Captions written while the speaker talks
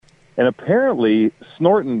And apparently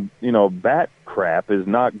snorting, bat crap is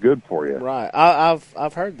not good for you. Right.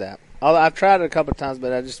 I've heard that. I've tried it a couple of times,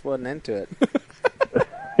 but I just wasn't into it.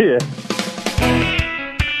 Yeah.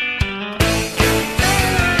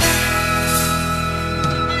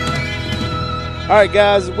 All right,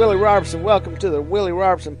 guys, Willie Robertson. Welcome to the Willie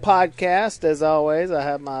Robertson Podcast. As always, I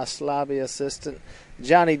have my sloppy assistant,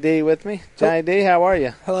 Johnny D, with me. Johnny D, how are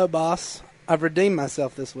you? Hello, boss. I've redeemed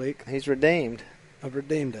myself this week. He's redeemed. I've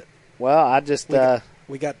redeemed it. Well, I just...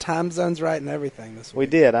 We got time zones right and everything this week. We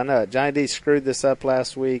did, I know it. Johnny D screwed this up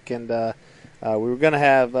last week, and we were going to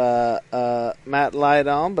have Matt Light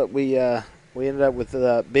on, but we ended up with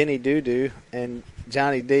Benny Doo-Doo and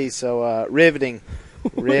Johnny D, so riveting.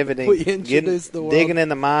 We introduced the world. Digging in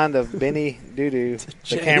the mind of Benny Doo-Doo,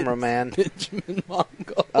 the cameraman. Benjamin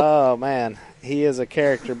Mongol. Oh, man. He is a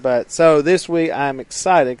character. But so this week I'm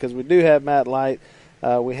excited because we do have Matt Light.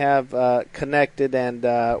 We have connected,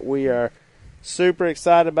 and we are super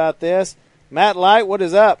excited about this. Matt Light, what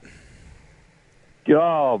is up?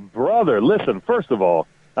 Oh, brother, listen, first of all,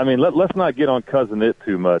 I mean, let's not get on Cousin It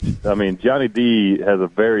too much. I mean, Johnny D has a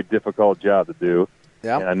very difficult job to do.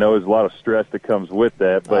 Yeah. And I know there's a lot of stress that comes with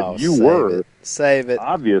that, but Save it.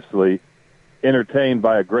 Obviously entertained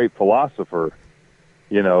by a great philosopher,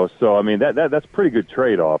 so I mean that's pretty good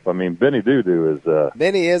trade-off. I mean, Benny Doo-Doo is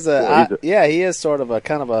Benny is he is sort of a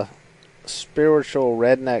kind of a spiritual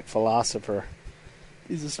redneck philosopher.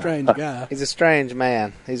 He's a strange guy. He's a strange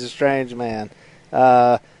man.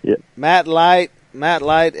 Yeah. Matt Light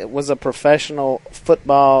was a professional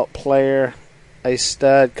football player, a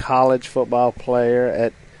stud college football player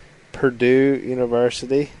at Purdue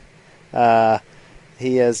University.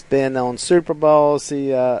 He has been on Super Bowls. He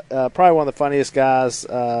probably one of the funniest guys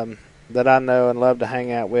that I know and love to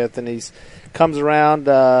hang out with. And he's comes around,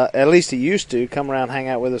 at least he used to, come around and hang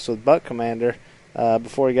out with us with Buck Commander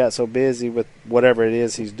before he got so busy with whatever it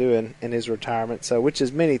is he's doing in his retirement. So, which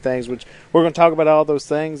is many things, which we're going to talk about all those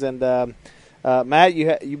things. And Matt,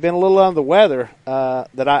 you've been a little under the weather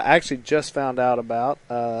that I actually just found out about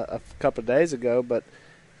a couple of days ago, but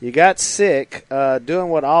you got sick doing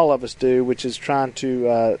what all of us do, which is trying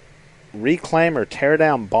to reclaim or tear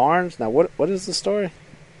down barns. Now, what is the story?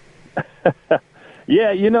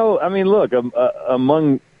 Yeah, I mean, look,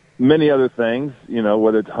 among many other things,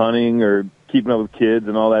 whether it's hunting or keeping up with kids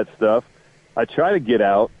and all that stuff, I try to get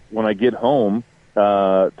out when I get home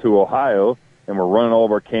to Ohio, and we're running all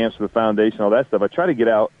of our camps for the foundation, all that stuff. I try to get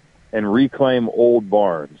out and reclaim old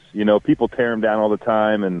barns. People tear them down all the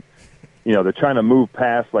time, and they're trying to move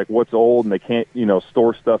past like what's old, and they can't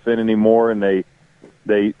store stuff in anymore, and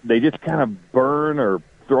they just kind of burn or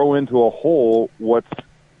throw into a hole what's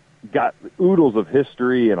got oodles of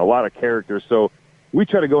history and a lot of character. So we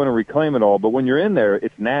try to go in and reclaim it all, but when you're in there,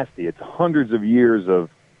 it's nasty. It's hundreds of years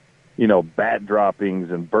of bat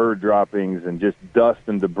droppings and bird droppings and just dust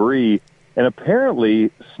and debris. And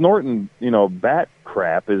apparently snorting, bat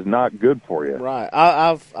crap is not good for you. Right.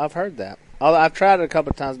 I've heard that. I've tried it a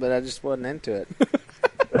couple of times, but I just wasn't into it.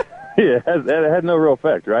 Yeah, it had no real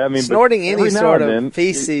effect, right? I mean, snorting any sort of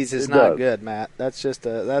feces is not good, Matt. That's just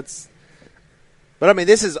But I mean,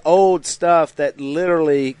 this is old stuff that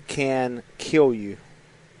literally can kill you.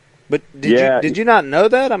 But did you not know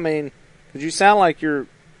that? I mean, did you sound like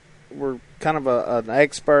we're kind of an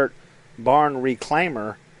expert barn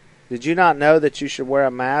reclaimer? Did you not know that you should wear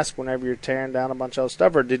a mask whenever you're tearing down a bunch of old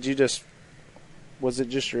stuff, or was it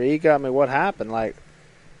just your ego? I mean, what happened?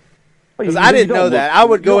 Because I didn't know that. I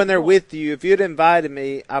would go in there with you. If you'd invited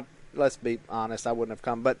me, let's be honest, I wouldn't have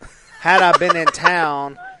come. But had I been in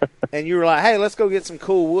town and you were like, hey, let's go get some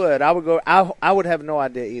cool wood, I would go. I would have no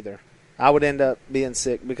idea either. I would end up being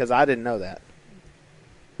sick because I didn't know that.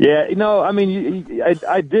 Yeah, I mean,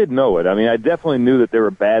 I did know it. I mean, I definitely knew that there were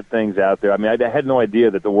bad things out there. I mean, I had no idea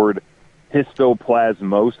that the word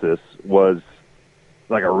histoplasmosis was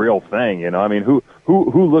like a real thing. I mean, who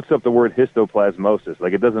looks up the word histoplasmosis?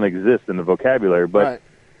 Like, it doesn't exist in the vocabulary, but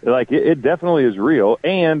like it definitely is real.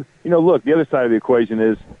 And look, the other side of the equation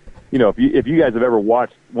is, if you guys have ever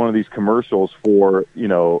watched one of these commercials for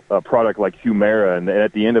a product like Humira, and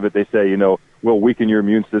at the end of it they say, will weaken your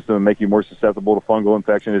immune system and make you more susceptible to fungal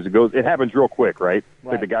infection as it goes. It happens real quick, right?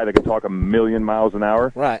 Like the guy that can talk 1,000,000 miles an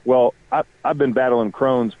hour. Right. Well, I've been battling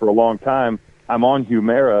Crohn's for a long time. I'm on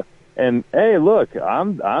Humira, and hey, look,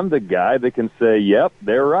 I'm the guy that can say, yep,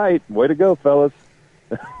 they're right. Way to go, fellas.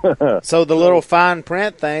 So the little fine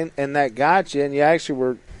print thing, and that got you, and you actually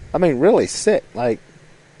were, really sick, like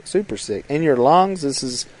super sick. In your lungs, this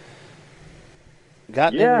is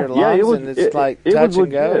gotten in your lungs, and it's like touch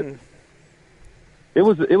and go. it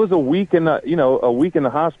was a week in the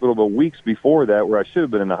hospital, but weeks before that where I should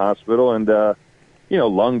have been in the hospital, and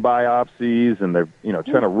lung biopsies, and they're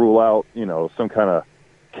trying to rule out some kind of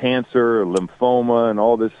cancer or lymphoma and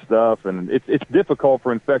all this stuff, and it's difficult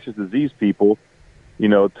for infectious disease people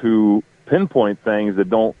to pinpoint things that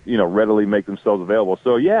don't readily make themselves available.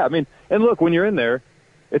 So yeah, I mean, and look, when you're in there,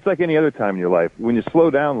 it's like any other time in your life. When you slow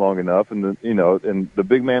down long enough, and the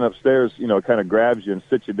big man upstairs kind of grabs you and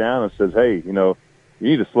sits you down and says, hey, you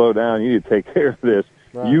need to slow down, you need to take care of this.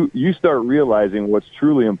 Right. You start realizing what's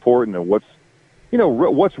truly important and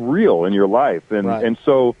what's real in your life. And right. And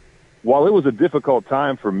so while it was a difficult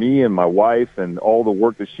time for me and my wife and all the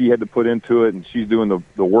work that she had to put into it, and she's doing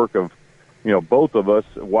the work of both of us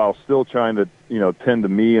while still trying to tend to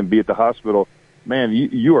me and be at the hospital, man,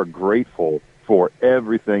 you are grateful for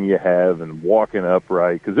everything you have and walking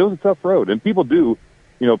upright, because it was a tough road. And people do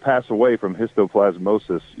pass away from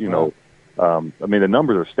histoplasmosis. I mean, the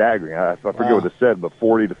numbers are staggering. I forget what it said, but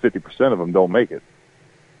 40 to 50% of them don't make it.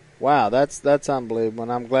 Wow, that's unbelievable.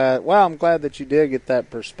 And I'm glad that you did get that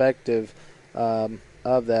perspective of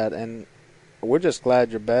that, and we're just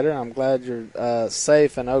glad you're better. I'm glad you're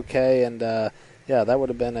safe and okay, and that would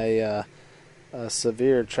have been a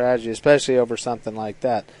severe tragedy, especially over something like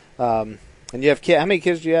that. And you have kids. How many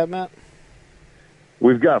kids do you have, Matt?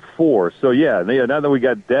 We've got 4. So yeah, now that we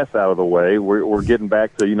got death out of the way, we're getting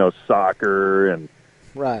back to soccer and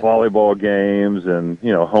right. volleyball games and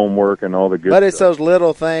homework and all the good. But it's stuff. those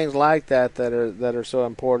little things like that are so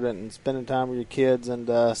important, and spending time with your kids,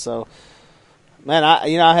 and so. Man,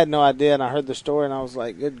 I had no idea, and I heard the story, and I was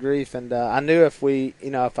like, good grief. And I knew if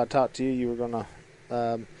I talked to you, you were going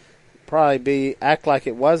to probably act like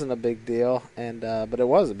it wasn't a big deal, and but it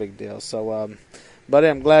was a big deal. So, but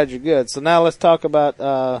I'm glad you're good. So now let's talk about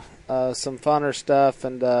some funner stuff,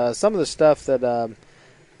 and some of the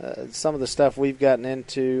stuff we've gotten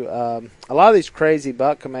into. A lot of these crazy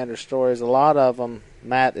buck commander stories, a lot of them,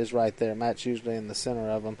 Matt is right there. Matt's usually in the center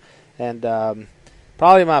of them, and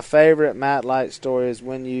probably my favorite Matt Light story is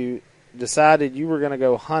when you decided you were going to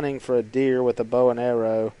go hunting for a deer with a bow and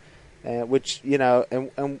arrow, and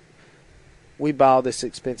we buy all this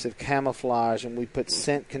expensive camouflage, and we put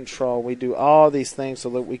scent control. We do all these things so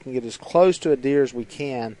that we can get as close to a deer as we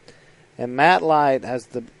can. And Matt Light has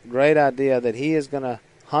the great idea that he is going to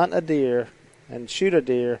hunt a deer and shoot a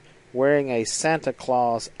deer wearing a Santa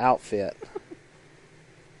Claus outfit.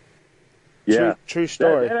 Yeah, true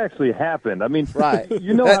story. That actually happened. I mean, right?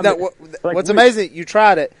 What's amazing? You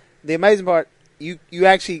tried it. The amazing part, you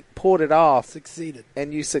actually pulled it off. Succeeded,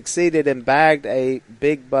 and you succeeded and bagged a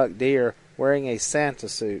big buck deer wearing a Santa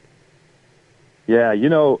suit. Yeah,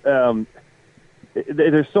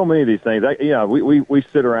 there's so many of these things. We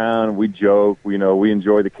sit around and we joke. We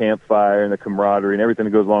enjoy the campfire and the camaraderie and everything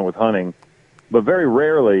that goes along with hunting, but very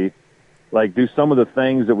rarely. Do some of the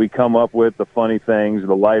things that we come up with, the funny things,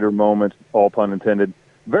 the lighter moments, all pun intended,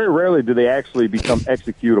 very rarely do they actually become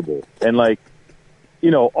executable. And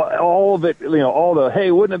all of it, all the,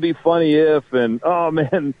 hey, wouldn't it be funny if, and, oh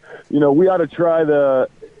man, we ought to try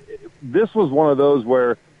this was one of those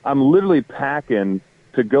where I'm literally packing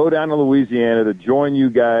to go down to Louisiana to join you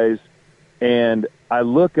guys, and I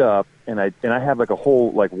look up, and I have a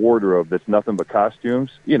whole wardrobe that's nothing but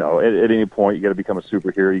costumes. At any point you got to become a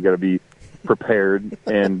superhero. You got to be prepared.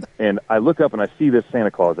 And I look up and I see this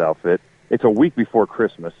Santa Claus outfit. It's a week before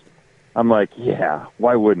Christmas. I'm like, yeah,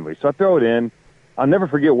 why wouldn't we? So I throw it in. I'll never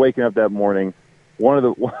forget waking up that morning. One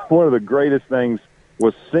of the greatest things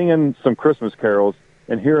was singing some Christmas carols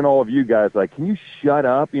and hearing all of you guys can you shut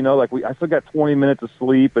up? I still got 20 minutes of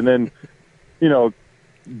sleep, and then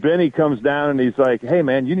Benny comes down and he's like, hey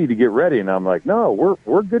man, you need to get ready. And I'm like, no,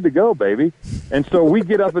 we're good to go, baby. And so we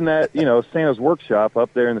get up in that, Santa's workshop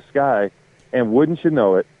up there in the sky, and wouldn't you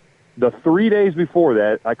know it, the 3 days before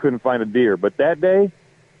that, I couldn't find a deer. But that day,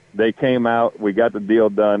 they came out, we got the deal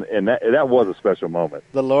done, and that was a special moment.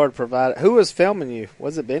 The Lord provided. Who was filming you?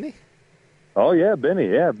 Was it Benny? Oh, yeah,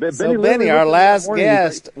 Benny, yeah. Benny, our last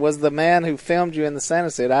guest, was the man who filmed you in the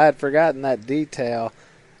Santa suit. I had forgotten that detail.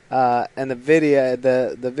 And the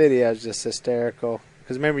video is just hysterical.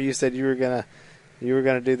 Because remember, you said you were gonna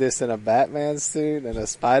do this in a Batman suit and a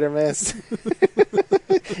Spider-Man suit.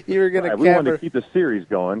 You were gonna. Right, we wanted to keep the series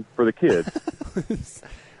going for the kids.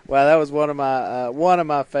 Well, that was one of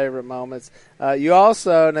my favorite moments. You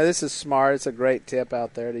also, now this is smart. It's a great tip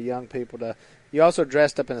out there to young people. You also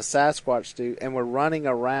dressed up in a Sasquatch suit and were running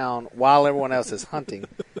around while everyone else is hunting.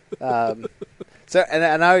 So, and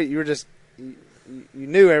I know you were just. You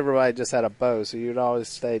knew everybody just had a bow, so you'd always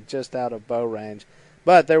stay just out of bow range.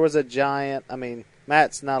 But there was a giant,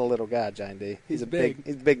 Matt's not a little guy, Johnny D. He's a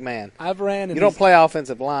big man. I've ran. And you don't play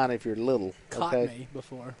offensive line if you're little. Caught okay? me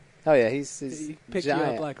before. Oh yeah, he picked giant.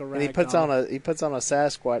 you up like a rag and he puts on a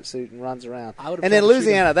Sasquatch suit and runs around. And in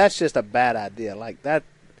Louisiana, that's just a bad idea. Like that.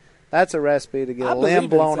 That's a recipe to get a limb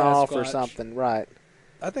blown off or something, right?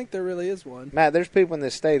 I think there really is one. Matt, there's people in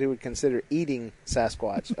this state who would consider eating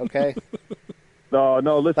Sasquatch. Okay. No,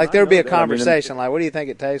 listen. Like there would be a conversation. Like, what do you think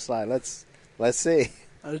it tastes like? Let's see.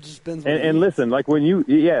 It just depends. And listen, like when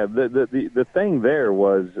the thing there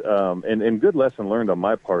was, and good lesson learned on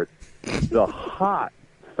my part, the hot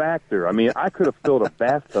factor. I mean, I could have filled a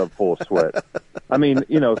bathtub full of sweat. I mean,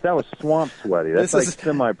 that was swamp sweaty. That's like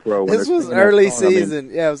semi-pro. This was early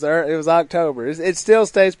season. Yeah, it was October. It still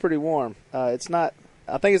stays pretty warm. It's not.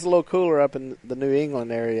 I think it's a little cooler up in the New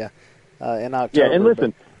England area in October. Yeah, and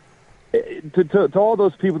listen, to all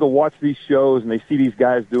those people that watch these shows and they see these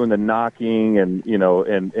guys doing the knocking and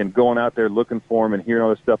and going out there looking for them and hearing all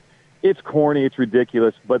this stuff, it's corny, it's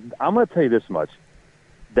ridiculous. But I'm going to tell you this much: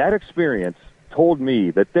 that experience told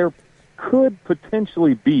me that there could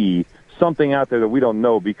potentially be something out there that we don't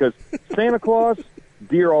know, because Santa Claus,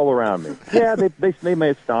 deer all around me. Yeah, they may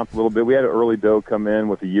have stomped a little bit. We had an early doe come in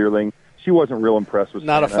with a yearling. She wasn't real impressed with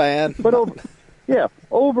Not Santa. a fan. But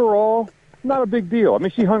overall, not a big deal. I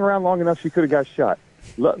mean, she hung around long enough she could have got shot.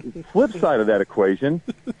 Flip side of that equation,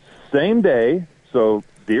 same day, so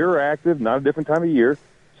deer are active, not a different time of year.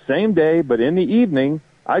 Same day, but in the evening,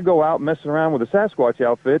 I go out messing around with a Sasquatch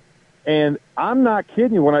outfit, and I'm not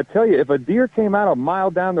kidding you when I tell you, if a deer came out a mile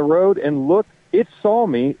down the road and looked, it saw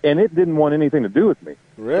me, and it didn't want anything to do with me.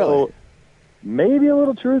 Really? So maybe a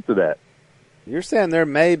little truth to that. You're saying there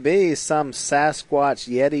may be some Sasquatch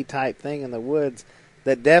Yeti type thing in the woods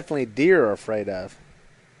that definitely deer are afraid of.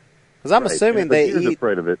 Because I'm assuming they eat.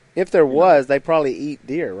 Afraid of it. If there was, they probably eat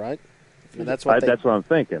deer, right? I mean, that's what I'm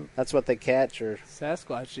thinking. That's what they catch, or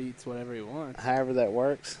Sasquatch eats whatever he wants. However that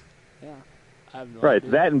works. Yeah, I have no right.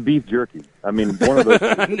 idea. That and beef jerky. I mean, one of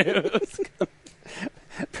those.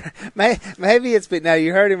 Maybe it's been. Now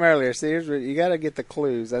you heard him earlier. See, you got to get the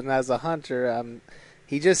clues. And as a hunter,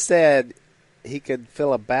 he just said he could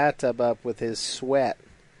fill a bathtub up with his sweat.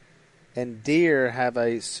 And deer have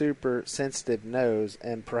a super sensitive nose,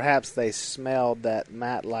 and perhaps they smelled that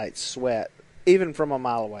Matt Light sweat even from a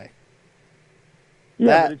mile away.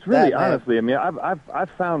 Yeah, but it's really, honestly, I mean, I've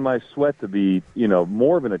found my sweat to be,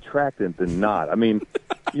 more of an attractant than not. I mean,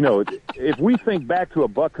 if we think back to a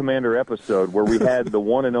Buck Commander episode where we had the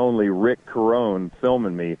one and only Rick Carone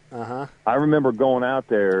filming me, I remember going out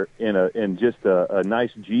there in just a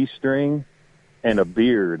nice G-string and a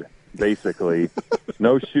beard, basically.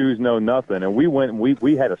 No shoes, no nothing. And we went and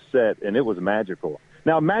we had a set, and it was magical.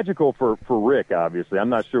 Now, magical for Rick, obviously. I'm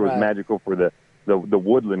not sure it was magical for the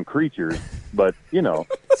woodland creatures, but,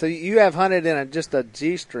 So you have hunted in just a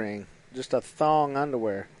G-string, just a thong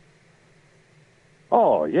underwear.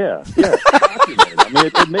 Oh, yeah. I mean,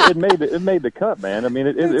 it made the cut, man. I mean,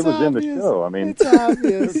 it was obvious. In the show. I mean, it's obvious.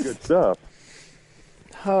 It was good stuff.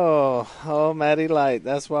 Oh, Matty Light.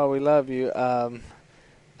 That's why we love you.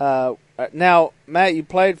 Now, Matt, you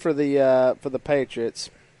played for the Patriots.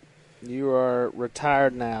 You are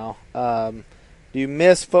retired now. Do you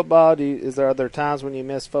miss football? Is there other times when you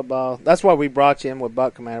miss football? That's why we brought you in with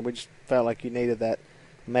Buck Commander. We just felt like you needed that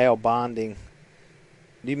male bonding.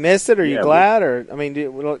 Do you miss it? Or are you glad?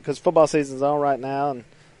 Because football season's on right now, and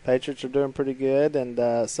Patriots are doing pretty good.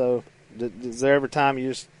 And so, is there ever time you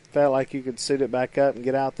just felt like you could suit it back up and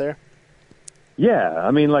get out there? Yeah,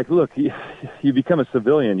 I mean, look, you become a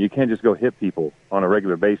civilian. You can't just go hit people on a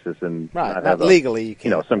regular basis and not have legally. You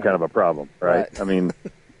can't, some kind of a problem, right? I mean,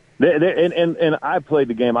 and I played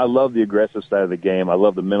the game. I love the aggressive side of the game. I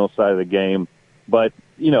love the mental side of the game. But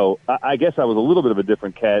I guess I was a little bit of a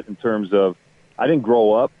different cat in terms of I didn't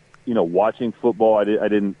grow up, watching football. I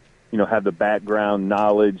didn't, have the background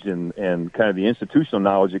knowledge and kind of the institutional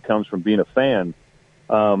knowledge that comes from being a fan.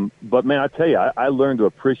 But man, I tell you, I learned to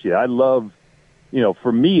appreciate it. I love.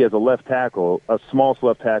 For me as a left tackle, a small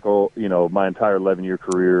left tackle, my entire 11-year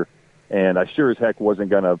career, and I sure as heck wasn't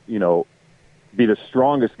going to, be the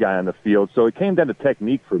strongest guy on the field. So it came down to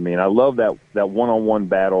technique for me, and I love that one-on-one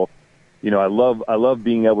battle. I love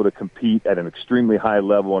being able to compete at an extremely high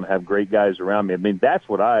level and have great guys around me. I mean, that's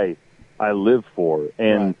what I live for.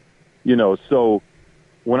 And, so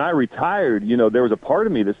when I retired, there was a part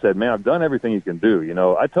of me that said, man, I've done everything you can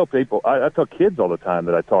do. I tell people, I tell kids all the time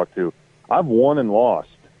that I talk to, I've won and lost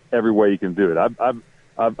every way you can do it.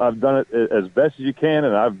 I've done it as best as you can,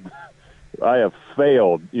 and I have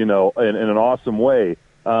failed, in an awesome way.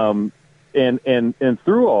 And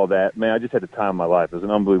through all that, man, I just had the time of my life. It was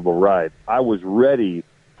an unbelievable ride. I was ready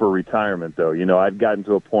for retirement, though. I'd gotten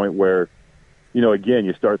to a point where, again,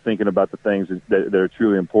 you start thinking about the things that are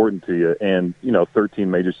truly important to you. And, 13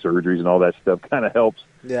 major surgeries and all that stuff kind of helps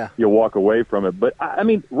you walk away from it. But, I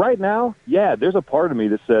mean, right now, there's a part of me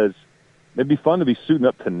that says it'd be fun to be suiting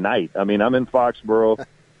up tonight. I mean, I'm in Foxborough.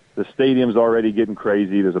 The stadium's already getting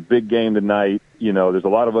crazy. There's a big game tonight. There's a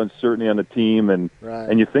lot of uncertainty on the team. And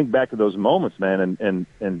you think back to those moments, man, and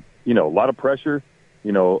a lot of pressure, a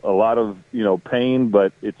lot of, pain,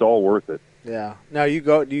 but it's all worth it. Yeah. Now, do you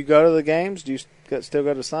go to the games? Do you still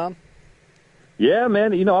go to some? Yeah,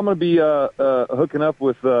 man. I'm going to be hooking up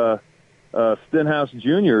with Stenhouse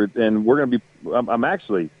Jr., and we're going to be I'm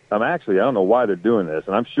actually I don't know why they're doing this,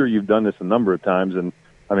 and I'm sure you've done this a number of times, and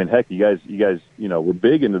I mean, heck, you guys were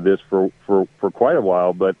big into this for quite a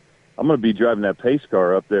while, but I'm going to be driving that pace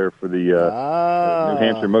car up there for the New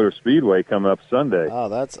Hampshire Motor Speedway coming up Sunday. Oh,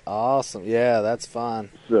 that's awesome. Yeah, that's fun.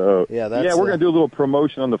 So, we're going to do a little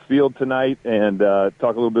promotion on the field tonight and talk a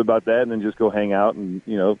little bit about that, and then just go hang out, and,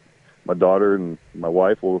 my daughter and my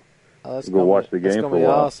wife will go watch the game for a while. That's going to be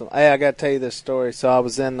awesome. Hey, I got to tell you this story. So I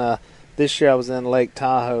was in, this year I was in Lake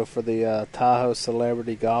Tahoe for the Tahoe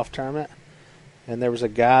Celebrity Golf Tournament, and there was a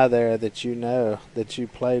guy there that that you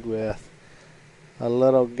played with. A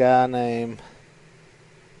little guy named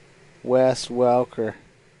Wes Welker.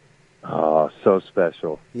 Oh, so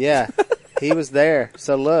special. Yeah, he was there.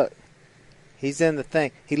 So look, he's in the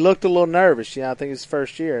thing. He looked a little nervous. I think it's his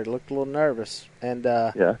first year. He looked a little nervous. And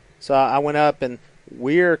so I went up, and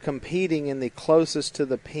we're competing in the closest to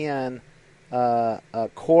the pin,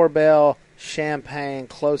 Corbell Champagne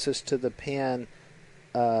closest to the pin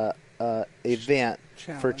event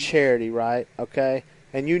for charity, right? Okay.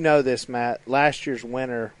 And you know this, Matt. Last year's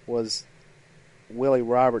winner was Willie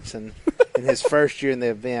Robertson in his first year in the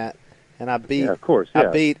event, and I beat. Yeah, of course. I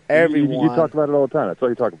beat everyone. You talk about it all the time. That's all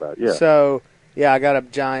you talk about. Yeah. So I got a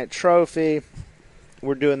giant trophy.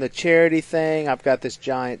 We're doing the charity thing. I've got this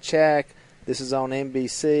giant check. This is on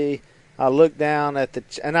NBC. I look down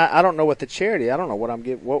at and I don't know what the charity. I don't know what I'm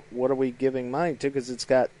giving. What are we giving money to? Because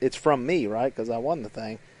it's from me, right? Because I won the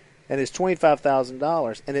thing. And it's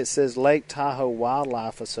 $25,000, and it says Lake Tahoe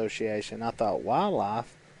Wildlife Association. I thought,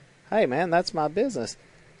 wildlife? Hey, man, that's my business.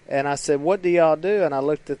 And I said, what do y'all do? And I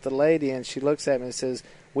looked at the lady, and she looks at me and says,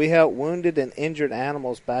 we help wounded and injured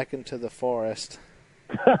animals back into the forest.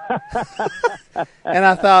 And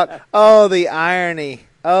I thought, oh, the irony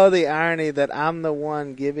that I'm the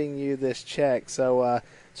one giving you this check. So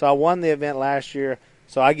I won the event last year.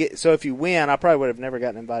 So if you win, I probably would have never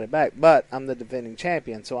gotten invited back, but I'm the defending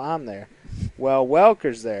champion, so I'm there. Well,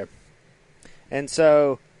 Welker's there. And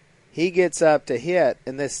so he gets up to hit,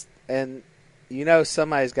 and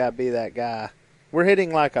somebody's got to be that guy. We're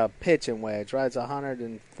hitting like a pitching wedge, right? It's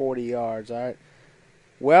 140 yards, all right?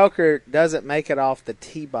 Welker doesn't make it off the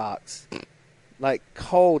tee box. Like,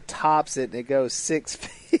 Cole tops it, and it goes 6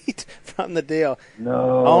 feet from the deal.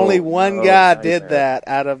 No. Only one guy did that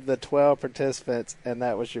out of the 12 participants, and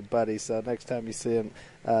that was your buddy. So next time you see him,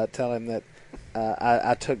 tell him that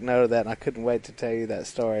I took note of that, and I couldn't wait to tell you that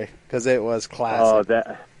story because it was classic.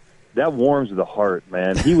 Oh, that warms the heart,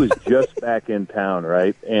 man. He was just back in town,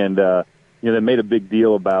 right? And, they made a big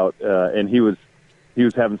deal about, and he was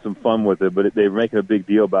having some fun with it, but they were making a big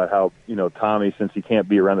deal about how, Tommy, since he can't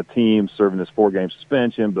be around the team, serving this 4-game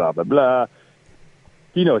suspension, blah, blah, blah.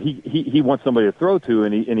 He wants somebody to throw to,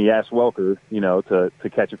 and he asked Welker, to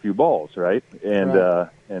catch a few balls, right? And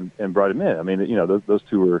and brought him in. I mean, those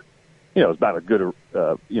two were, it was about a good,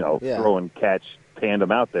 throw and catch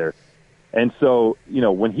tandem out there. And so,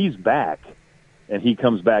 when he's back and he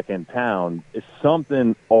comes back in town,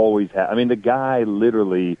 something always happens. I mean, the guy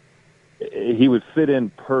literally, he would fit in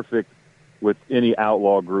perfect with any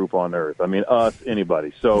outlaw group on earth. I mean, us,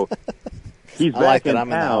 anybody. So he's back in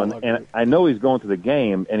town, and I know he's going to the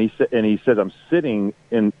game. And he says, I'm sitting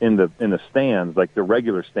in the stands, like the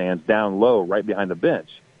regular stands, down low, right behind the bench.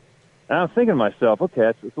 And I'm thinking to myself, okay,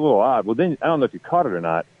 it's a little odd. Well, then I don't know if you caught it or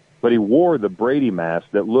not, but he wore the Brady mask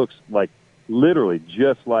that looks like literally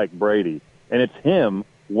just like Brady, and it's him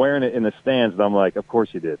wearing it in the stands, and I'm like, of course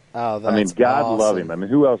you did. Oh, that's I mean, God awesome. love him. I mean,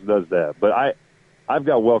 who else does that? But I've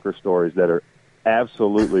got Welker stories that are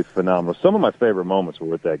absolutely phenomenal. Some of my favorite moments were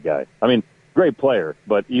with that guy. I mean, great player,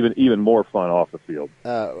 but even more fun off the field.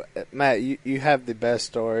 Matt, you have the best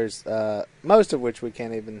stories, most of which we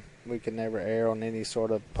can never air on any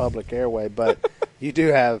sort of public airway, but you do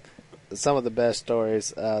have some of the best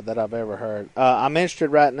stories that I've ever heard. I'm interested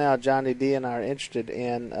right now, Johnny D and I are interested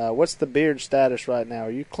in what's the beard status right now?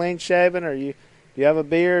 Are you clean shaven, or do you have a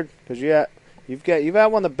beard? Because you've had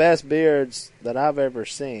one of the best beards that I've ever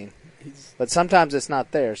seen. But sometimes it's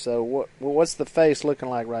not there. So what's the face looking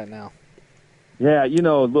like right now? Yeah,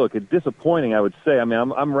 look, it's disappointing, I would say. I mean,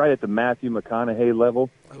 I'm right at the Matthew McConaughey level,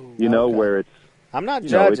 Okay. where it's... I'm not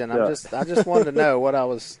judging. I just wanted to know what I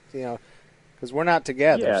was, because we're not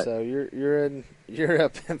together. Yeah. So you're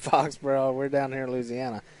up in Foxborough. We're down here in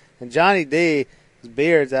Louisiana, and Johnny D, his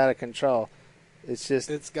beard's out of control. It's just,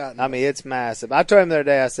 it's massive. I told him the other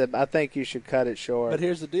day, I said, I think you should cut it short. But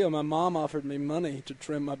here's the deal. My mom offered me money to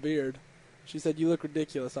trim my beard. She said, you look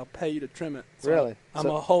ridiculous. I'll pay you to trim it. So really? I'm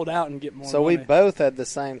going to hold out and get more money. So we both had the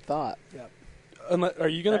same thought. Yeah. Are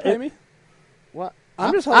you going to pay me? What?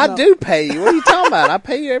 I do pay you. What are you talking about? I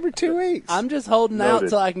pay you every 2 weeks. I'm just holding out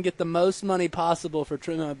till I can get the most money possible for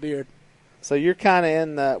trimming my beard. So you're kind of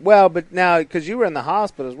in the... Well, but now, because you were in the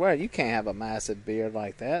hospital as well, you can't have a massive beard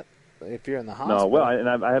like that if you're in the hospital. No, well, and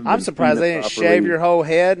I haven't. I'm surprised they didn't shave your whole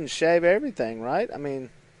head and shave everything, right? I mean...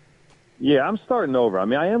 Yeah, I'm starting over. I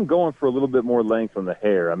mean, I am going for a little bit more length on the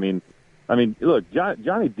hair. I mean, look,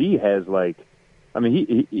 Johnny D has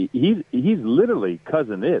he's literally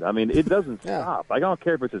cousin it. I mean, it doesn't stop. I don't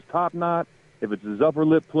care if it's his top knot, if it's his upper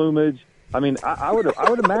lip plumage. I mean, I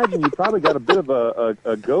would imagine you probably got a bit of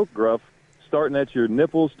a goat gruff starting at your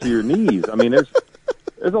nipples to your knees. I mean,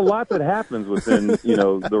 there's a lot that happens within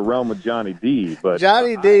the realm of Johnny D. But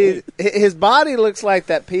Johnny D, his body looks like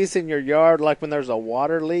that piece in your yard, like when there's a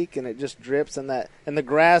water leak and it just drips in that, and the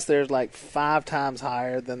grass there's like 5 times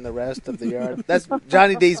higher than the rest of the yard. That's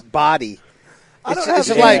Johnny D's body. It's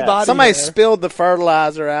just like somebody spilled the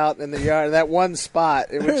fertilizer out in the yard. That one spot,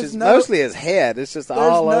 which is mostly his head. It's just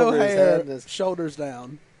all over his head. His shoulders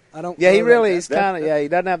down. I don't. Yeah, he really. He's kind of. Yeah, he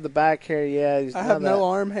doesn't have the back hair. Yeah, I have no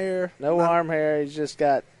arm hair. No arm hair. He's just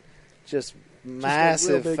got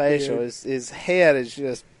massive facial. His head is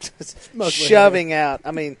just shoving hair out.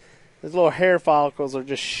 I mean, his little hair follicles are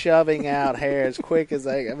just shoving out hair as quick as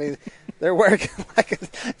they. I mean, they're working like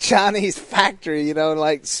a Chinese factory.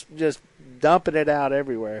 Like just dumping it out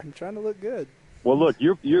everywhere. I'm trying to look good. Well, look,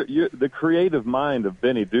 you're the creative mind of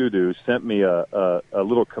Benny Doodoo sent me a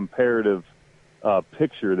little comparative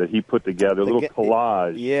picture that he put together, a little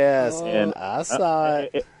collage. Yes, and I saw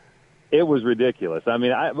it. It was ridiculous. I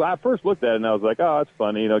mean, I first looked at it and I was like, oh, it's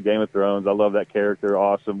funny, Game of Thrones. I love that character.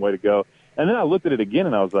 Awesome, way to go. And then I looked at it again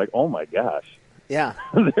and I was like, oh my gosh. Yeah.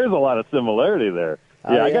 There's a lot of similarity there.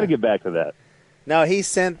 I got to get back to that. No, he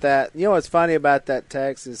sent that. You know what's funny about that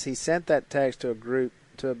text is he sent that text to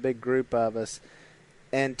a big group of us,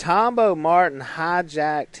 and Tombo Martin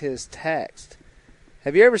hijacked his text.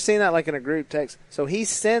 Have you ever seen that, like in a group text? So he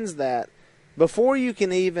sends that before you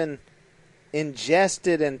can even ingest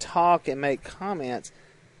it and talk and make comments.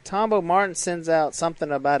 Tombo Martin sends out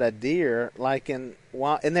something about a deer, and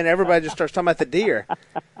then everybody just starts talking about the deer.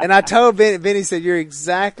 And I told Vinny said, "You're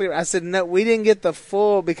exactly right." I said, "No, we didn't get the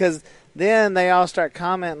full because." Then they all start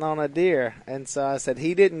commenting on a deer, and so I said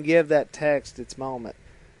he didn't give that text its moment.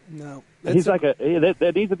 No, he's like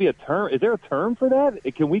that needs to be a term. Is there a term for that?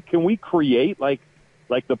 Can we create like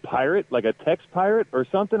the pirate, like a text pirate or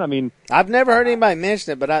something? I mean, I've never heard anybody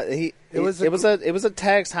mention it, but it was a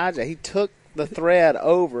text hijack. He took the thread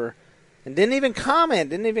over and didn't even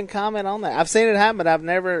comment on that. I've seen it happen, but I've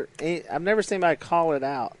never seen anybody call it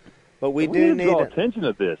out. But we do need to draw attention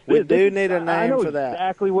to this. We do need a name for that. I know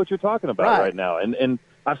exactly what you're talking about right now, and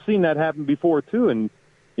I've seen that happen before too. And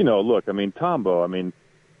look, I mean, Tombo,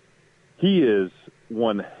 he is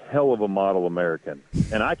one hell of a model American,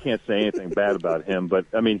 and I can't say anything bad about him. But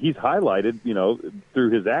I mean, he's highlighted, through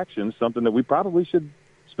his actions, something that we probably should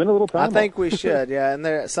spend a little time. I think we should, yeah. And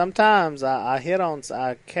there sometimes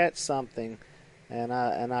I catch something, and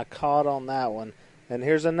I caught on that one. And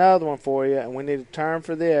here's another one for you, and we need a term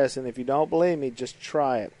for this, and if you don't believe me, just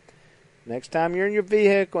try it. Next time you're in your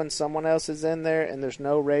vehicle and someone else is in there and there's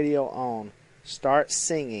no radio on, start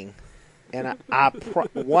singing. And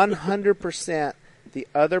 100% the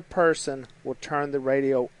other person will turn the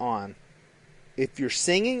radio on. If you're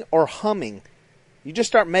singing or humming, you just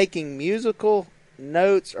start making musical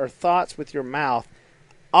notes or thoughts with your mouth.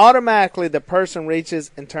 Automatically the person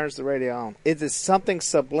reaches and turns the radio on. It is something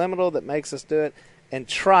subliminal that makes us do it. And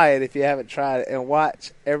try it if you haven't tried it, and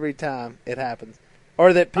watch every time it happens.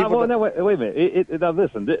 Or that people. No, wait a minute. Now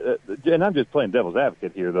listen, and I'm just playing devil's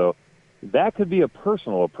advocate here, though. That could be a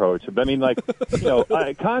personal approach. I mean, like,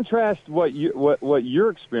 contrast what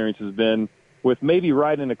your experience has been with maybe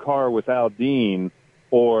riding in a car with Aldine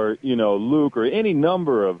or Luke or any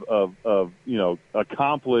number of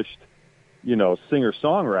accomplished singer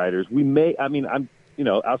songwriters. I'm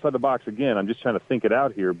outside the box again. I'm just trying to think it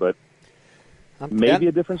out here, but. Maybe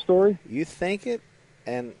a different story? You think it,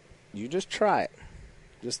 and you just try it.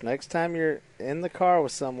 Just next time you're in the car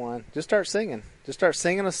with someone, just start singing. Just start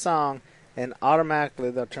singing a song, and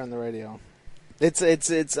automatically they'll turn the radio on. It's.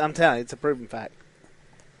 I'm telling you, it's a proven fact.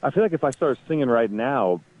 I feel like if I started singing right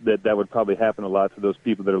now, that would probably happen a lot to those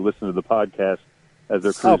people that are listening to the podcast as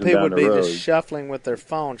they're cruising down the road. People would be just shuffling with their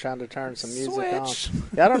phone, trying to turn some music on.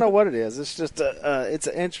 Yeah, I don't know what it is. It's just it's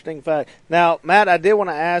an interesting fact. Now, Matt, I did want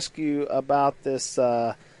to ask you about this.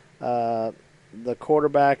 The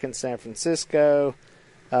quarterback in San Francisco.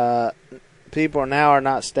 People now are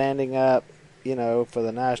not standing up, for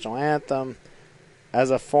the national anthem. As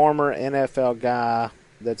a former NFL guy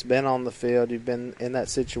that's been on the field, you've been in that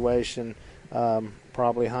situation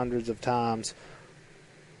probably hundreds of times.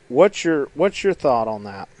 What's your thought on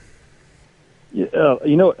that?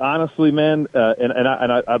 Honestly, man, and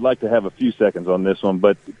I'd like to have a few seconds on this one,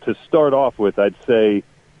 but to start off with, I'd say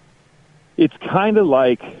it's kind of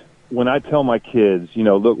like when I tell my kids,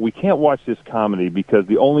 look, we can't watch this comedy because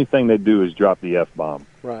the only thing they do is drop the F-bomb.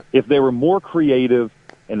 Right. If they were more creative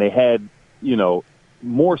and they had,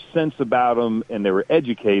 more sense about them and they were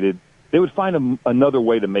educated, they would find another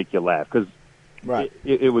way to make you laugh because right.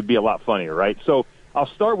 it would be a lot funnier, right? So I'll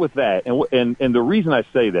start with that. And the reason I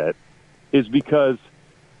say that is because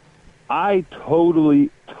I totally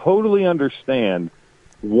understand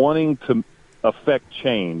wanting to affect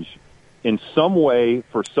change in some way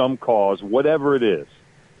for some cause, whatever it is.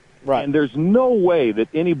 Right. And there's no way that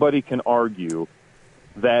anybody can argue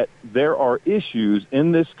that there are issues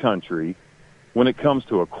in this country when it comes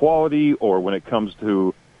to equality or when it comes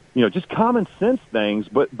to, just common sense things,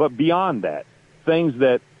 but beyond that, things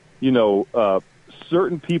that,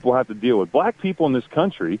 certain people have to deal with. Black people in this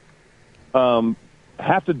country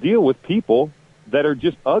have to deal with people that are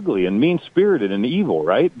just ugly and mean-spirited and evil,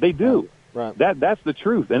 right? They do. Right. That's the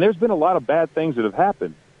truth. And there's been a lot of bad things that have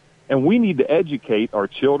happened. And we need to educate our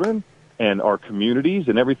children and our communities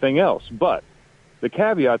and everything else. But the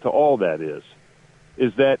caveat to all that is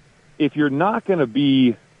that if you're not going to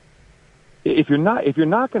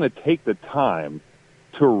take the time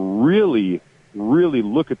to really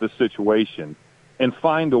look at the situation and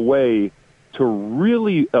find a way to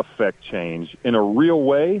really affect change in a real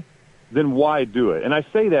way, then why do it? And I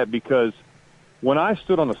say that because when I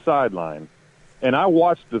stood on the sideline and I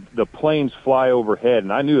watched the planes fly overhead,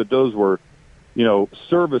 and I knew that those were,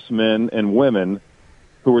 servicemen and women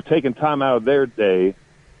who were taking time out of their day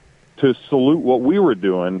to salute what we were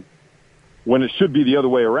doing when it should be the other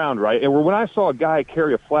way around, right? And when I saw a guy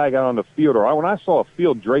carry a flag out on the field, or when I saw a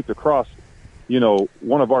field draped across,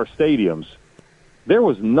 one of our stadiums, there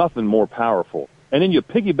was nothing more powerful. And then you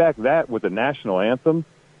piggyback that with the national anthem,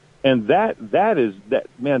 and that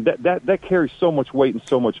carries so much weight and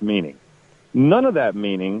so much meaning. None of that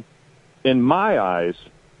meaning, in my eyes,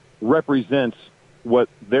 represents what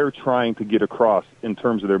they're trying to get across in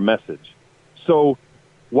terms of their message. So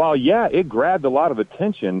while, it grabbed a lot of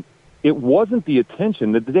attention, it wasn't the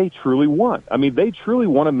attention that they truly want. I mean, they truly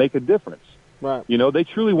want to make a difference. Right. They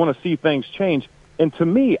truly want to see things change. And to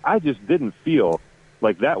me, I just didn't feel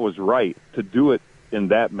like that was right to do it in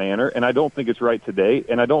that manner. And I don't think it's right today.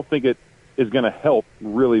 And I don't think it is going to help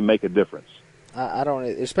really make a difference. I don't,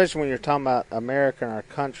 especially when you're talking about America and our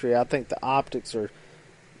country, I think the optics are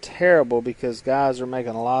terrible because guys are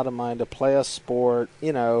making a lot of money to play a sport.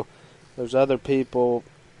 There's other people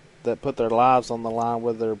that put their lives on the line,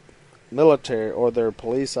 whether they're military or their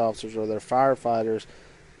police officers or their firefighters,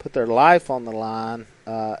 put their life on the line,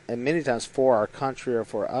 and many times for our country or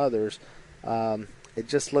for others. It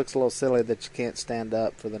just looks a little silly that you can't stand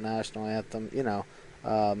up for the national anthem,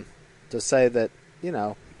 to say that,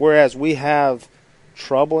 whereas we have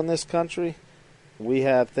trouble in this country, we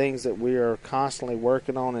have things that we are constantly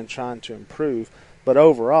working on and trying to improve, but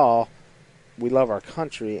overall, we love our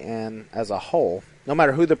country, and as a whole, no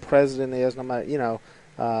matter who the president is, no matter,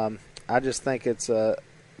 I just think it's a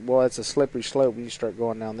slippery slope when you start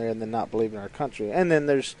going down there and then not believing our country. And then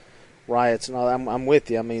there's riots and all that. I'm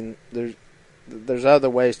with you. I mean, there's other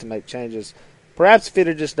ways to make changes. Perhaps if it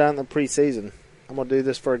had just done the preseason, I'm going to do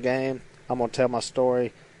this for a game, I'm going to tell my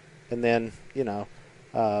story, and then,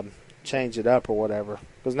 change it up or whatever.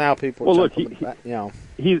 Because now people are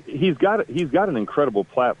he's got an incredible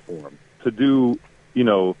platform to do,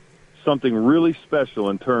 something really special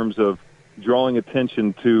in terms of drawing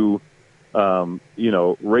attention to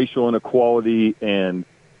racial inequality and,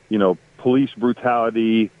 police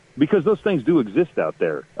brutality, because those things do exist out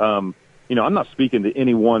there. I'm not speaking to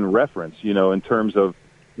any one reference, in terms of,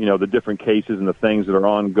 the different cases and the things that are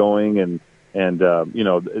ongoing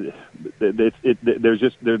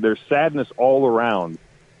there's sadness all around,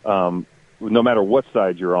 no matter what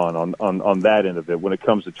side you're on that end of it when it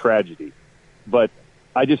comes to tragedy. But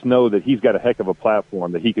I just know that he's got a heck of a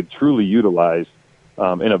platform that he could truly utilize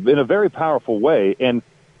in a very powerful way. And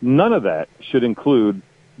none of that should include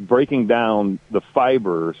breaking down the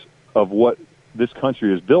fibers of what this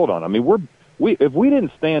country is built on. I mean, if we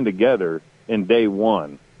didn't stand together in day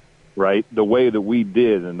one, right, the way that we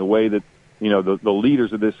did and the way that, the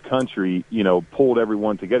leaders of this country, pulled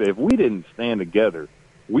everyone together, if we didn't stand together,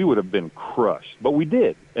 we would have been crushed. But we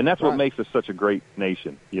did. And that's what makes us such a great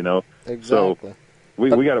nation, Exactly. So we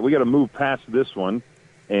got to move past this one.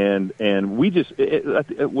 And we just,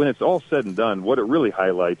 when it's all said and done, what it really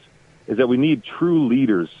highlights is that we need true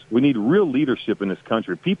leaders. We need real leadership in this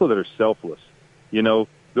country, people that are selfless. The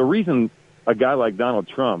reason a guy like Donald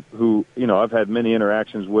Trump, who, I've had many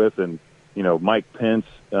interactions with, and, Mike Pence,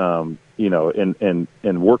 and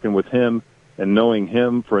working with him and knowing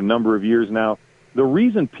him for a number of years now, the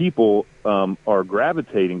reason people are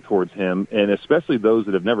gravitating towards him, and especially those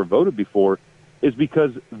that have never voted before, is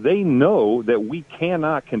because they know that we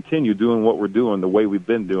cannot continue doing what we're doing the way we've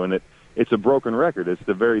been doing it. It's a broken record. It's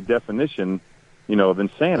the very definition, of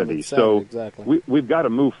insanity. So exactly. we've got to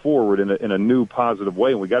move forward in a new positive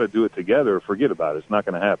way, and we got to do it together or forget about it. It's not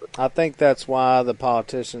going to happen. I think that's why the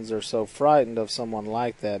politicians are so frightened of someone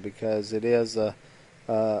like that, because it is a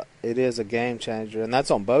game changer, and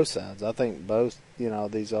that's on both sides. I think both,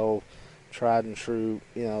 these old tried and true,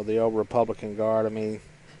 the old Republican guard, I mean,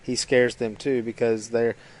 he scares them too, because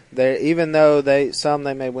they're even though they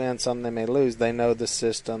may win, some they may lose, they know the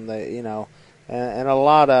system, and a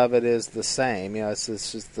lot of it is the same. It's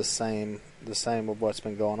just the same of what's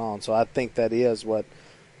been going on. So I think that is what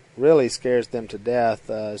really scares them to death,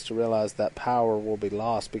 is to realize that power will be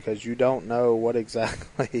lost, because you don't know what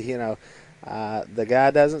exactly, the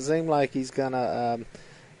guy doesn't seem like he's gonna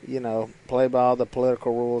play by all the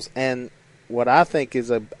political rules. And what I think is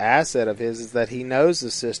an asset of his is that he knows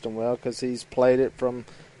the system well, because he's played it from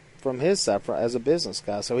his side as a business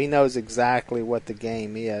guy. So he knows exactly what the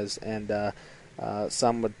game is, and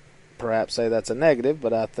some would perhaps say that's a negative,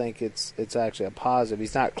 but I think it's actually a positive.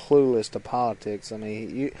 He's not clueless to politics. I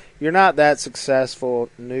mean, you're not that successful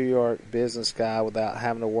New York business guy without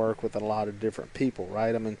having to work with a lot of different people,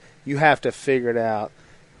 right? I mean, you have to figure it out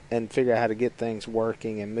and figure out how to get things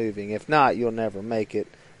working and moving. If not, you'll never make it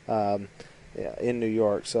in New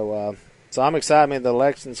York. So I'm excited. I mean, the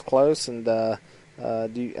election's close, and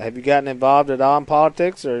have you gotten involved at all in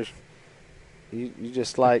politics, or you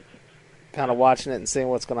just like kind of watching it and seeing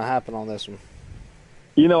what's going to happen on this one?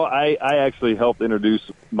 I actually helped introduce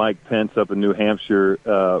Mike Pence up in New Hampshire,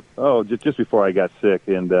 just before I got sick.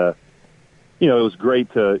 And, it was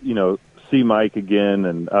great to, see Mike again.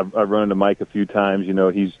 And I've run into Mike a few times.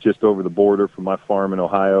 He's just over the border from my farm in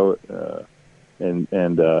Ohio. I've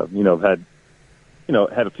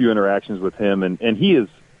had a few interactions with him, and he's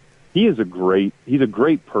a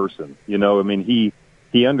great person. I mean,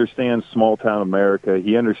 he understands small town America.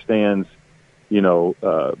 He understands,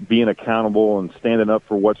 being accountable and standing up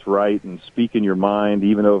for what's right and speaking your mind,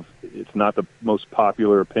 even though it's not the most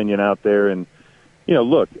popular opinion out there. And,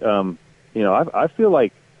 look, I feel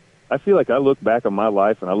like I look back on my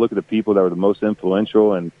life and I look at the people that were the most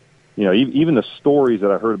influential, and, even the stories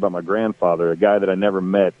that I heard about my grandfather, a guy that I never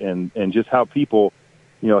met, and just how people,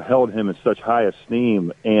 held him in such high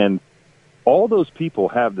esteem. And all those people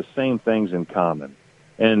have the same things in common.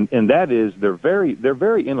 And that is they're very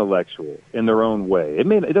intellectual in their own way.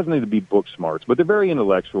 It doesn't need to be book smarts, but they're very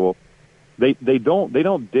intellectual. They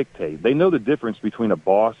don't dictate. They know the difference between a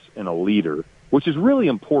boss and a leader, which is really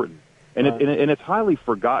important. And it's highly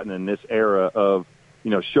forgotten in this era of,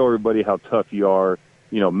 show everybody how tough you are,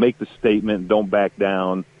 make the statement, don't back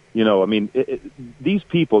down. These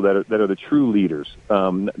people that are the true leaders,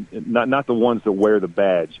 not the ones that wear the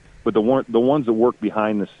badge, but the ones that work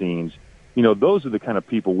behind the scenes. Those are the kind of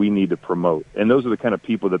people we need to promote, and those are the kind of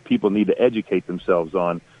people that people need to educate themselves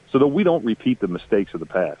on, so that we don't repeat the mistakes of the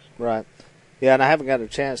past. Right. Yeah, and I haven't got a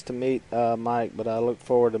chance to meet Mike, but I look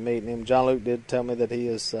forward to meeting him. John Luke did tell me that he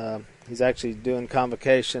is he's actually doing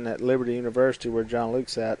convocation at Liberty University, where John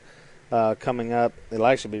Luke's at, coming up. It'll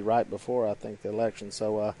actually be right before, I think, the election.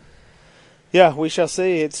 So, yeah, we shall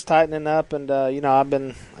see. It's tightening up, and I've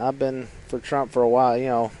been for Trump for a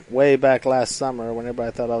while. Way back last summer when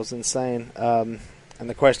everybody thought I was insane. And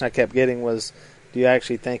the question I kept getting was, "Do you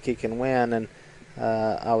actually think he can win?" And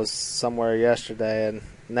I was somewhere yesterday, and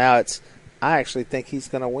now I actually think he's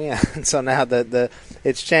going to win. So now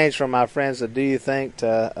it's changed from my friends to "Do you think?"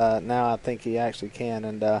 to now I think he actually can.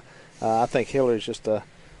 And I think Hillary's she's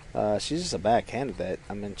just a bad candidate.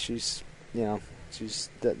 I mean, she's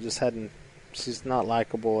not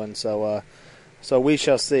likable, and so we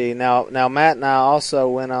shall see. Now Matt and I also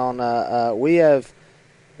went on. We have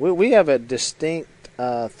We have a distinct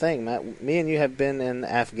thing, Matt. Me and you have been in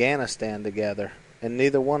Afghanistan together, and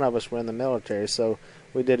neither one of us were in the military. So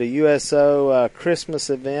we did a USO Christmas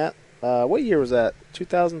event. What year was that?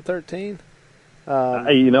 2013?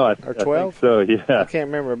 I 12? think so, yeah. I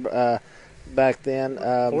can't remember back then.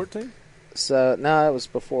 14? So no, it was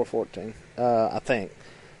before 14, I think.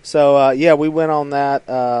 So we went on that,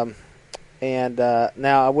 and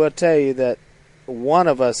now I will tell you that one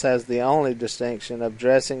of us has the only distinction of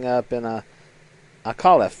dressing up in I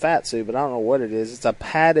call it a fat suit, but I don't know what it is. It's a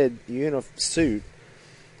padded suit,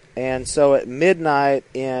 and so at midnight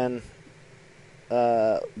in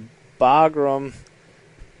Bagram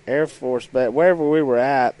Air Force Base, wherever we were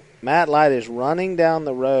at, Matt Light is running down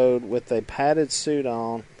the road with a padded suit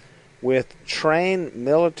on, with trained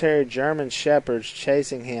military German shepherds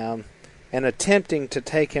chasing him and attempting to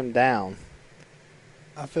take him down.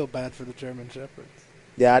 I feel bad for the German shepherds.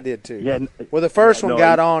 Yeah, I did too. Yeah, well, the first one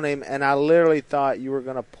got on him, and I literally thought you were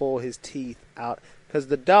going to pull his teeth out. Because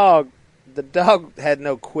the dog had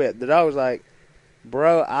no quit. The dog was like,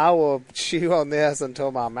 bro, I will chew on this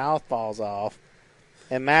until my mouth falls off.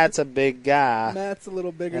 And Matt's a big guy. Matt's a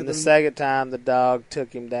little bigger and than... the second time, the dog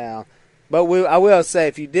took him down. But I will say,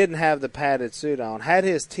 if you didn't have the padded suit on, had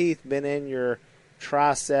his teeth been in your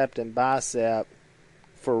tricep and bicep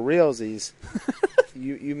for realsies,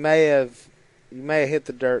 you may have hit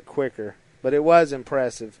the dirt quicker. But it was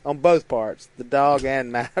impressive on both parts, the dog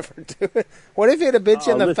and Matt for doing it. What if it had bit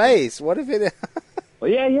you in the face? What if it... Well,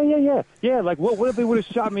 yeah. Like, what if they would have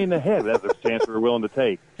shot me in the head? That's a chance we were willing to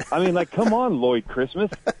take. I mean, like, come on, Lloyd Christmas.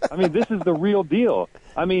 I mean, this is the real deal.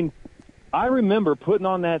 I mean, I remember putting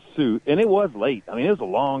on that suit, and it was late. I mean, it was a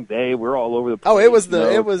long day. We were all over the place. Oh, it was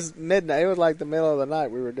midnight. It was like the middle of the night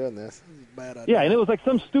we were doing this. Bad idea. Yeah, and it was like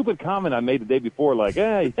some stupid comment I made the day before, like,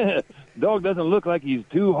 hey, dog doesn't look like he's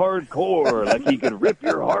too hardcore, like he could rip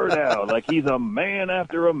your heart out, like he's a man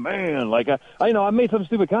after a man. Like, I made some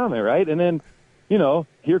stupid comment, right? And then,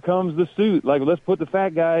 here comes the suit. Like, let's put the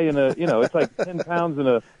fat guy in it's like 10 pounds in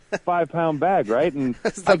a 5-pound bag, right? And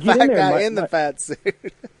it's the fat guy in the fat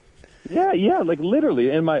suit. Yeah, like literally,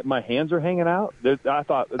 and my hands are hanging out. I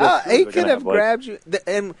thought he could have grabbed you.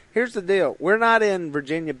 And here's the deal: we're not in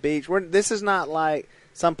Virginia Beach. This is not like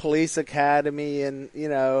some police academy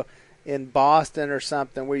in Boston or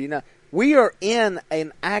something where we are in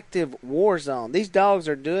an active war zone. These dogs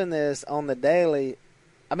are doing this on the daily.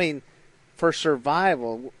 I mean, for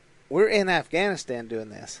survival, we're in Afghanistan doing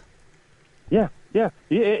this. Yeah.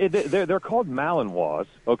 They're called Malinois,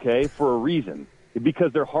 okay, for a reason.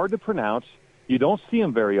 Because they're hard to pronounce, you don't see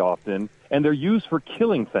them very often, and they're used for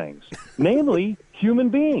killing things, namely human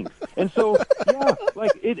beings. And so,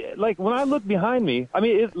 like when I look behind me, I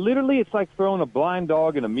mean, it's like throwing a blind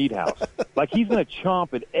dog in a meat house. Like he's going to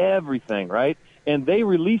chomp at everything, right? And they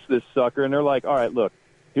release this sucker, and they're like, all right, look,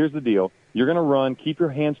 here's the deal. You're going to run, keep your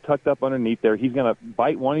hands tucked up underneath there. He's going to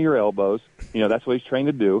bite one of your elbows. That's what he's trained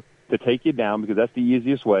to do, to take you down, because that's the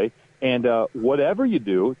easiest way. And whatever you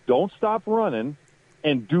do, don't stop running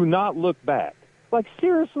and do not look back. Like,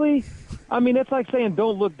 seriously? I mean, it's like saying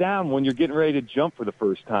don't look down when you're getting ready to jump for the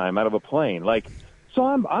first time out of a plane. Like, so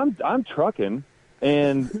I'm trucking,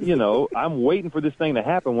 and, I'm waiting for this thing to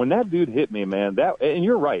happen. When that dude hit me, man, and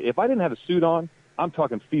you're right. If I didn't have a suit on, I'm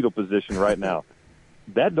talking fetal position right now.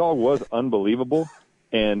 That dog was unbelievable,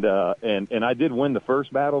 and I did win the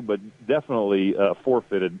first battle, but definitely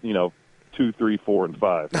forfeited, 2, 3, 4, and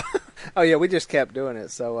 5. Oh yeah, we just kept doing it.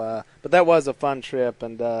 So, but that was a fun trip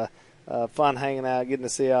and fun hanging out, getting to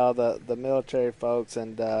see all the military folks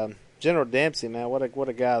and General Dempsey. Man, what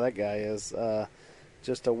a guy that guy is!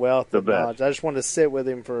 Just a wealth of knowledge. I just wanted to sit with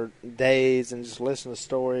him for days and just listen to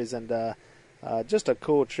stories and just a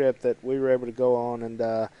cool trip that we were able to go on and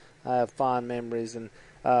I have fond memories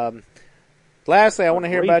and. Lastly, I want to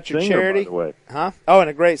hear about your charity. Huh? Oh,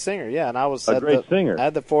 and a great singer, yeah. And I was a great singer. I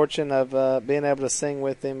had the fortune of being able to sing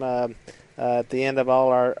with him at the end of all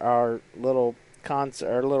our little concert,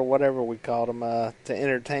 or little whatever we called them, to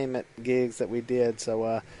entertainment gigs that we did.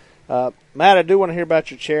 So, Matt, I do want to hear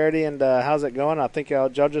about your charity and how's it going. I think y'all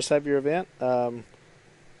just have your event.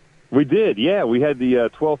 We did, yeah. We had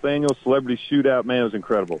the 12th annual Celebrity Shootout. Man, it was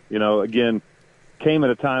incredible. Again, came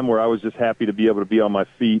at a time where I was just happy to be able to be on my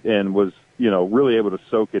feet and was really able to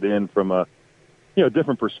soak it in from a,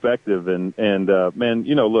 different perspective. And man,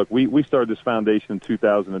 look, we started this foundation in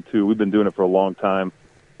 2002. We've been doing it for a long time,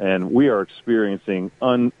 and we are experiencing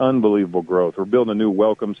unbelievable growth. We're building a new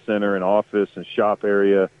welcome center and office and shop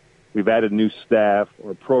area. We've added new staff.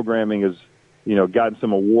 Our programming has, gotten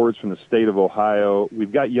some awards from the state of Ohio.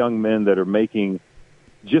 We've got young men that are making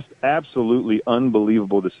just absolutely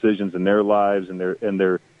unbelievable decisions in their lives, and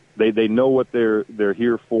they're They know what they're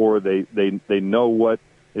here for. They know what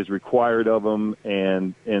is required of them,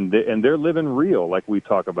 and they're living real, like we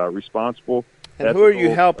talk about, responsible. And who are you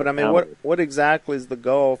helping? I mean, what exactly is the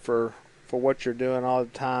goal for what you're doing all the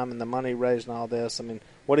time and the money raised and all this? I mean,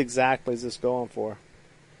 what exactly is this going for?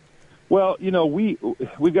 Well,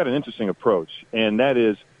 we've got an interesting approach, and that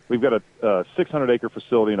is we've got a 600-acre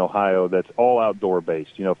facility in Ohio that's all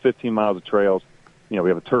outdoor-based, 15 miles of trails. We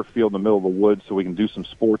have a turf field in the middle of the woods so we can do some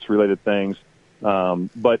sports-related things.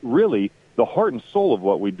 But really, the heart and soul of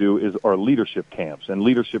what we do is our leadership camps and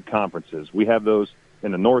leadership conferences. We have those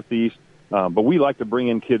in the Northeast, but we like to bring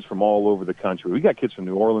in kids from all over the country. We got kids from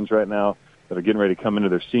New Orleans right now that are getting ready to come into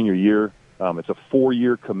their senior year. It's a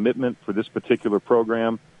 4-year commitment for this particular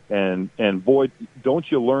program. And boy, don't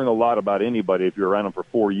you learn a lot about anybody if you're around them for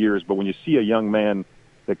 4 years. But when you see a young man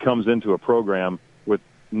that comes into a program with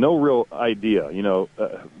no real idea,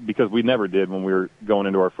 because we never did when we were going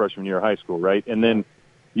into our freshman year of high school, right? And then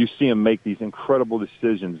you see them make these incredible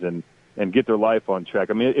decisions and get their life on track.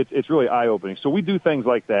 I mean, it's really eye-opening. So we do things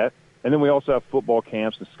like that. And then we also have football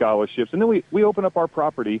camps and scholarships. And then we open up our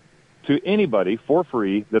property to anybody for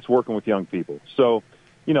free that's working with young people. So,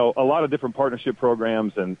 a lot of different partnership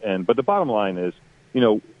programs. But the bottom line is,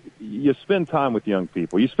 you spend time with young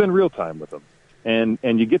people. You spend real time with them.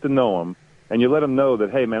 And you get to know them. And you let them know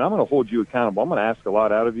that, hey, man, I'm going to hold you accountable. I'm going to ask a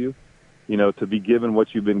lot out of you, to be given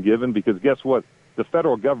what you've been given. Because guess what? The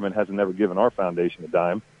federal government hasn't never given our foundation a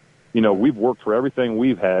dime. We've worked for everything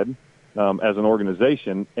we've had as an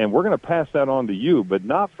organization, and we're going to pass that on to you, but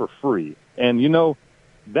not for free. And,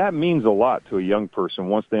 that means a lot to a young person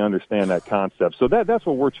once they understand that concept. So that's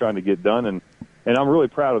what we're trying to get done, and I'm really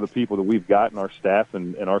proud of the people that we've got and our staff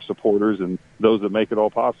and our supporters and those that make it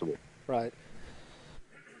all possible. Right.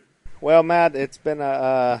 Well, Matt, it's been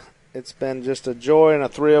just a joy and a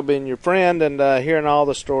thrill being your friend and hearing all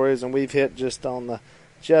the stories, and we've hit just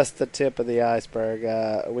the tip of the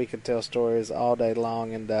iceberg. We could tell stories all day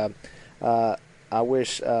long, and I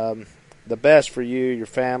wish the best for you, your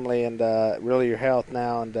family, and really your health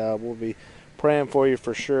now, and we'll be praying for you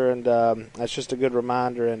for sure. And that's just a good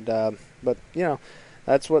reminder. And but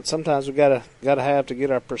that's what sometimes we gotta have to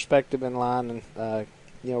get our perspective in line and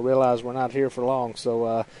realize we're not here for long.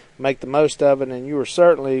 So make the most of it. And you are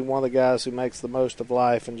certainly one of the guys who makes the most of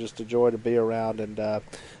life, and just a joy to be around.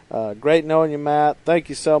 And great knowing you, Matt. Thank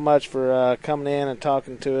you so much for coming in and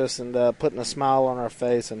talking to us and putting a smile on our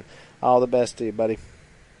face. And all the best to you, buddy.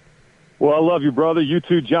 Well, I love you, brother. You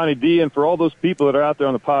too, Johnny D. And for all those people that are out there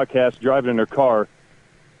on the podcast driving in their car,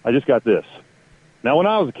 I just got this. Now, when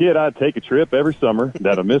I was a kid, I'd take a trip every summer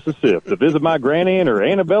down to Mississippi to visit my granny and her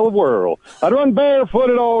Annabella Whirl. I'd run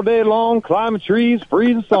barefooted all day long, climbing trees,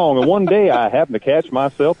 freezing song, and one day I happened to catch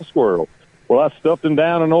myself a squirrel. Well, I stuffed him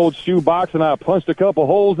down an old shoe box, and I punched a couple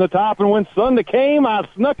holes in the top, and when Sunday came, I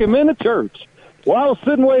snuck him in the church. Well, I was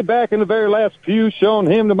sitting way back in the very last pew, showing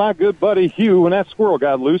him to my good buddy Hugh, when that squirrel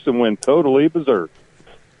got loose and went totally berserk.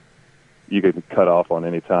 You could cut off on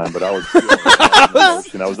any time, but I was I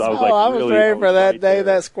was ready for that day there.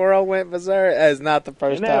 That squirrel went berserk. That's not the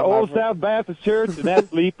first time. In that old South Baptist church in that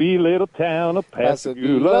sleepy little town of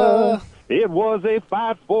Pascagoula, it was a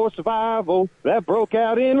fight for survival that broke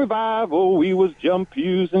out in revival. We was jump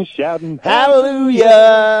pews and shouting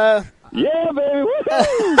hallelujah. Yeah, baby.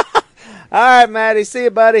 Woo-hoo. All right, Matty. See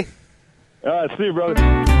you, buddy. All right, see you, brother.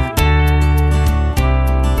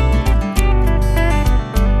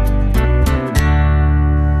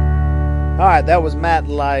 All right, that was Matt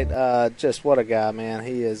Light. Just what a guy, man.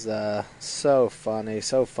 He is so funny,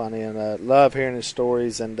 and love hearing his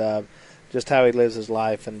stories and just how he lives his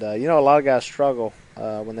life. And, a lot of guys struggle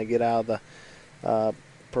when they get out of the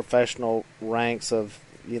professional ranks of,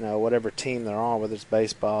 whatever team they're on, whether it's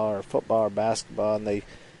baseball or football or basketball, and they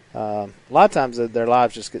a lot of times their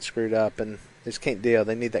lives just get screwed up and they just can't deal.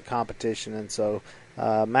 They need that competition. And so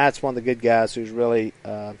Matt's one of the good guys who's really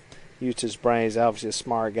used his brains, obviously a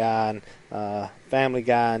smart guy and family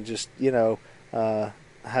guy, and just,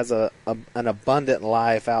 has an abundant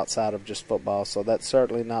life outside of just football. So that's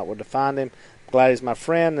certainly not what defined him. Glad he's my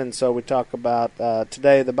friend. And so we talk about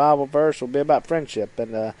today the Bible verse will be about friendship.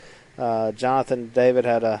 And Jonathan and David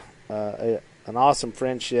had an awesome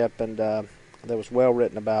friendship, and that was well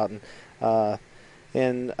written about. And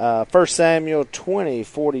in 1 Samuel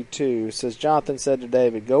 20:42, it says, Jonathan said to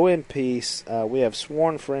David, "Go in peace. We have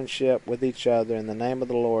sworn friendship with each other in the name of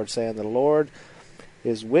the Lord, saying, the Lord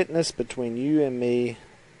is witness between you and me,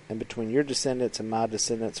 and between your descendants and my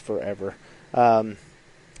descendants forever." And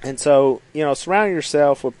so, surround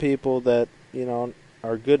yourself with people that,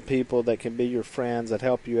 are good people that can be your friends, that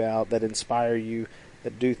help you out, that inspire you,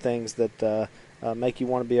 that do things that make you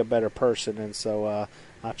want to be a better person. And so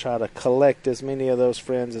I try to collect as many of those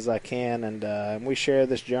friends as I can, and we share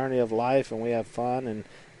this journey of life, and we have fun,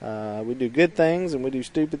 and we do good things and we do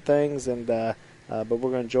stupid things, and but we're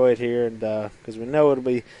going to enjoy it here, and because we know it'll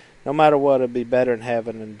be, no matter what, it'll be better in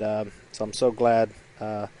heaven. And so I'm so glad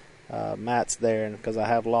Matt's there, and because I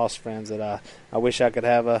have lost friends that I wish I could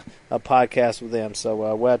have a podcast with them.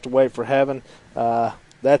 So we'll have to wait for heaven.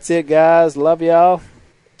 That's it, guys. Love y'all.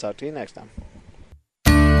 Talk to you next time.